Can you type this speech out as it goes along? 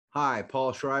Hi,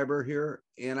 Paul Schreiber here,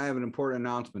 and I have an important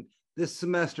announcement. This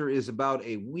semester is about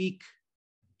a week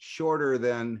shorter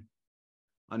than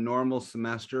a normal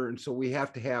semester, and so we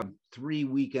have to have 3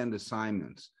 weekend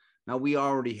assignments. Now, we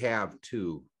already have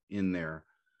 2 in there,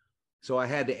 so I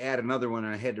had to add another one,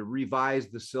 and I had to revise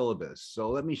the syllabus. So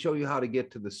let me show you how to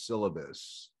get to the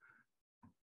syllabus.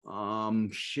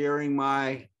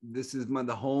 Sharing this is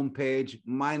the home page.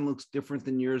 Mine looks different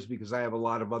than yours because I have a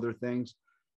lot of other things.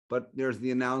 But there's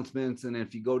the announcements. And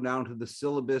if you go down to the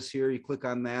syllabus here, you click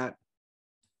on that.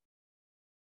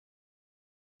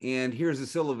 And here's the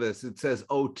syllabus. It says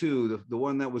 02. The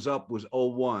one that was up was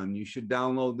 01. You should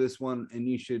download this one. And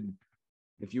you should,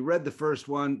 if you read the first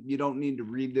one, you don't need to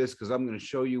read this because I'm going to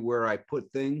show you where I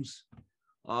put things.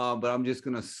 But I'm just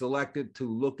going to select it to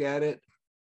look at it.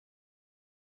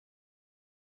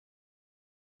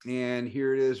 And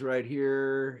here it is right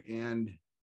here. And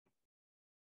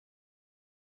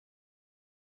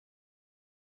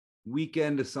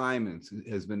weekend assignments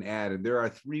has been added. There are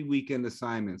 3 weekend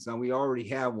assignments. Now, we already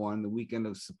have one, the weekend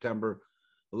of September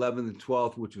 11th and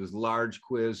 12th, which was large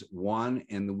quiz 1,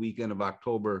 and the weekend of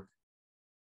October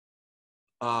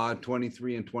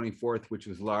 23 and 24th, which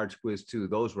was large quiz 2.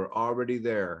 Those were already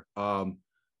there.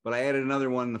 But I added another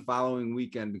one the following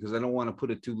weekend because I don't want to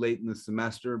put it too late in the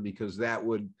semester because that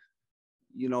would,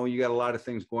 you got a lot of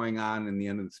things going on in the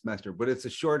end of the semester. But it's a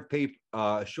short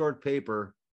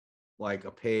paper, like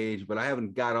a page, but I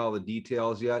haven't got all the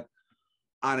details yet,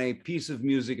 on a piece of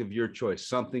music of your choice,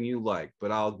 something you like,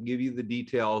 but I'll give you the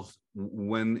details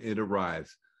when it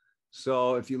arrives.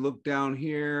 So if you look down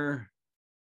here,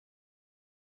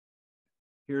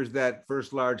 here's that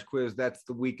first large quiz. That's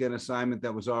the weekend assignment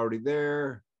that was already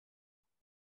there.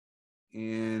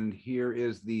 And here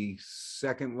is the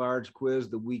second large quiz,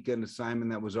 the weekend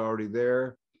assignment that was already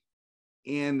there.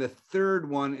 And the third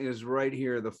one is right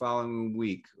here the following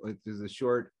week. It is a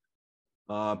short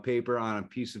paper on a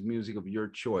piece of music of your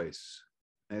choice.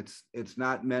 It's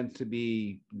not meant to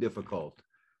be difficult.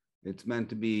 It's meant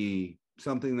to be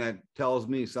something that tells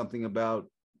me something about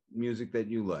music that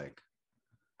you like.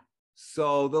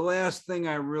 So the last thing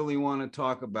I really want to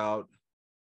talk about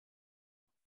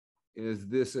is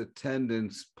this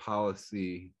attendance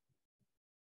policy.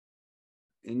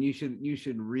 And you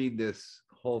should read this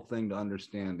whole thing to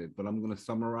understand it, but I'm going to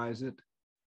summarize it.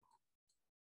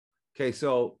 Okay,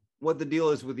 so what the deal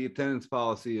is with the attendance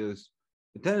policy is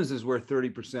attendance is worth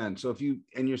 30%. So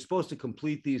you're supposed to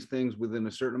complete these things within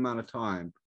a certain amount of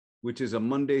time, which is a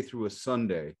Monday through a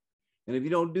Sunday. And if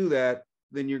you don't do that,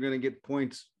 then you're going to get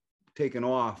points taken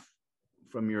off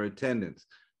from your attendance.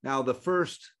 Now,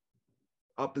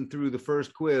 up and through the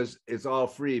first quiz, it's all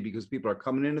free because people are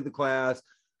coming into the class,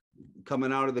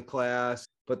 coming out of the class.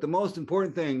 But the most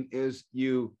important thing is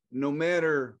no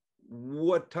matter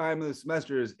what time of the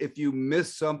semester is, if you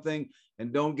miss something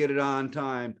and don't get it on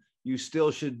time, you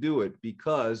still should do it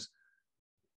because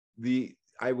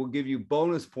I will give you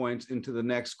bonus points into the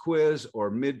next quiz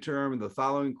or midterm, the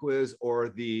following quiz, or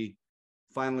the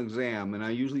final exam. And I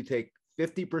usually take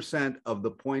 50% of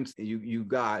the points you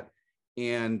got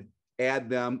and add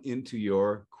them into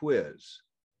your quiz,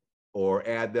 or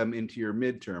add them into your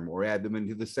midterm, or add them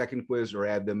into the second quiz, or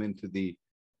add them into the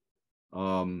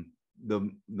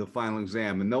final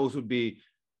exam. And those would be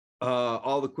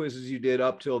all the quizzes you did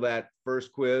up till that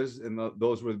first quiz, and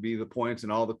those would be the points,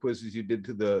 and all the quizzes you did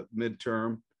to the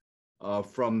midterm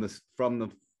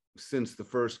since the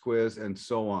first quiz, and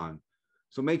so on.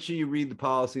 So make sure you read the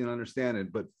policy and understand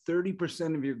it. But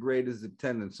 30% of your grade is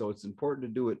attendance, so it's important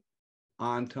to do it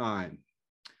on time.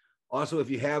 Also, if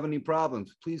you have any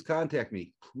problems, please contact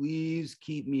me. Please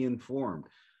keep me informed.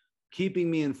 Keeping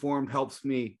me informed helps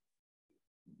me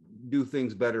do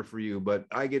things better for you. But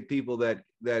I get people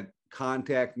that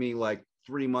contact me like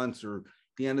 3 months or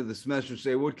the end of the semester and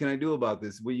say, what can I do about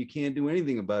this? Well, you can't do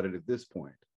anything about it at this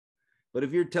point. But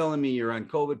if you're telling me you're on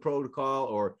COVID protocol,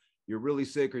 or you're really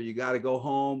sick, or you got to go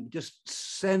home, just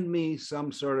send me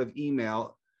some sort of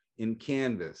email in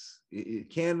Canvas.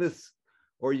 Canvas,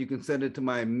 or you can send it to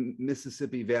my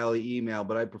Mississippi Valley email,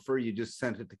 but I prefer you just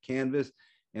send it to Canvas,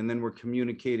 and then we're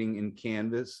communicating in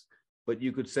Canvas. But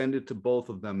you could send it to both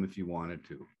of them if you wanted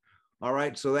to. All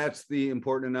right, so that's the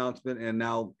important announcement, and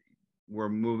now we're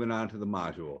moving on to the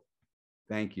module.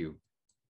 Thank you.